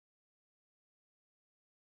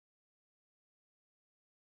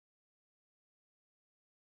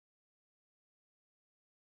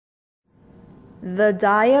The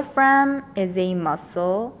diaphragm is a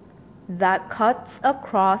muscle that cuts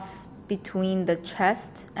across between the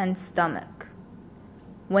chest and stomach.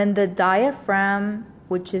 When the diaphragm,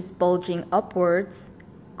 which is bulging upwards,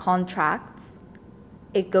 contracts,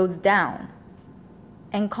 it goes down,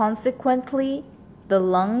 and consequently, the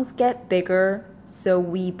lungs get bigger, so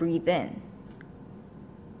we breathe in.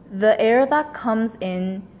 The air that comes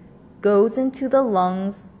in goes into the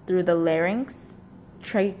lungs through the larynx,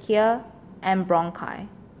 trachea, and bronchi.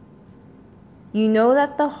 You know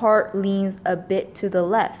that the heart leans a bit to the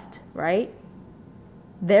left, right?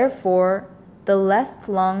 Therefore, the left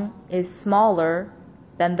lung is smaller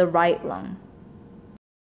than the right lung.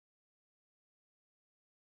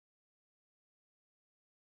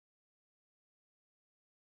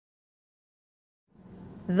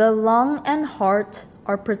 The lung and heart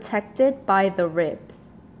are protected by the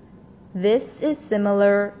ribs. This is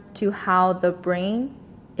similar to how the brain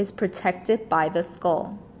is protected by the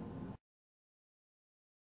skull.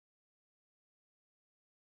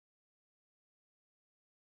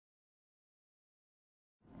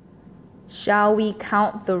 Shall we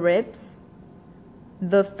count the ribs?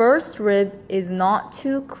 The first rib is not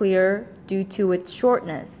too clear due to its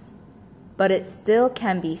shortness, but it still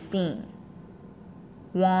can be seen.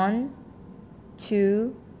 1,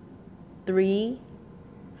 2, 3,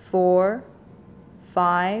 4,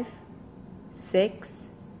 5, 6,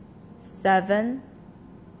 7,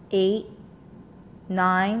 8,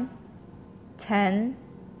 9, 10,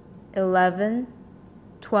 11,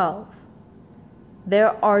 12.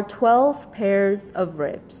 There are 12 pairs of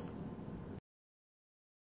ribs.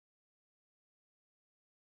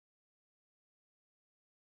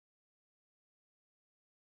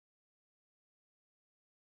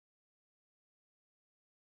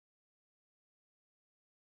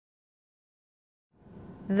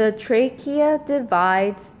 The trachea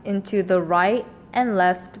divides into the right and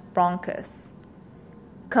left bronchus.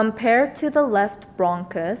 Compared to the left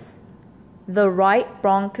bronchus, the right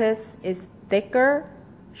bronchus is thicker,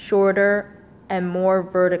 shorter, and more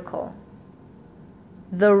vertical.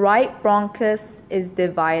 The right bronchus is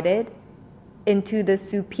divided into the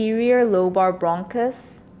superior lobar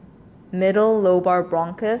bronchus, middle lobar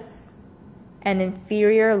bronchus, and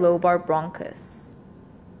inferior lobar bronchus.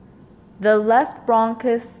 The left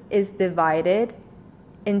bronchus is divided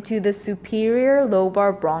into the superior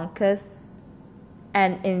lobar bronchus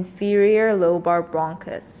and inferior lobar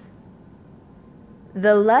bronchus.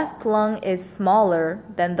 The left lung is smaller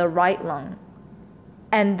than the right lung,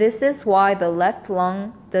 and this is why the left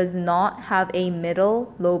lung does not have a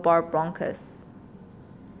middle lobar bronchus.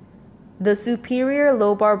 The superior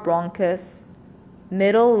lobar bronchus,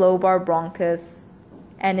 middle lobar bronchus,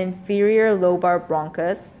 and inferior lobar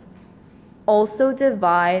bronchus also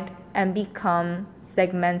divide and become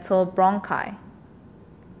segmental bronchi.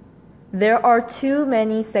 There are too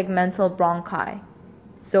many segmental bronchi,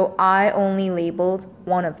 so I only labeled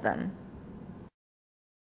one of them.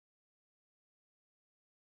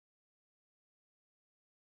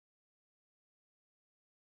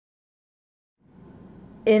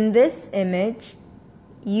 In this image,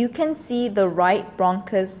 you can see the right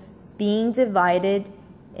bronchus being divided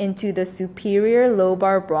into the superior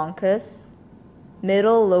lobar bronchus,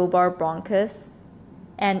 middle lobar bronchus,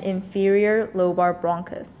 and inferior lobar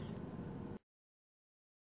bronchus.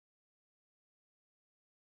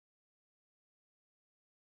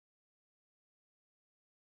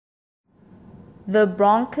 The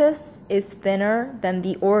bronchus is thinner than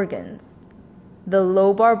the organs. The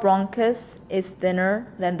lobar bronchus is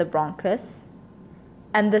thinner than the bronchus,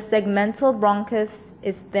 and the segmental bronchus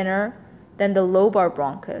is thinner than the lobar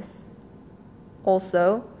bronchus.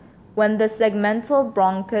 Also, when the segmental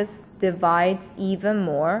bronchus divides even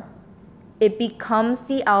more, it becomes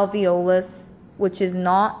the alveolus, which is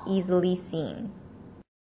not easily seen.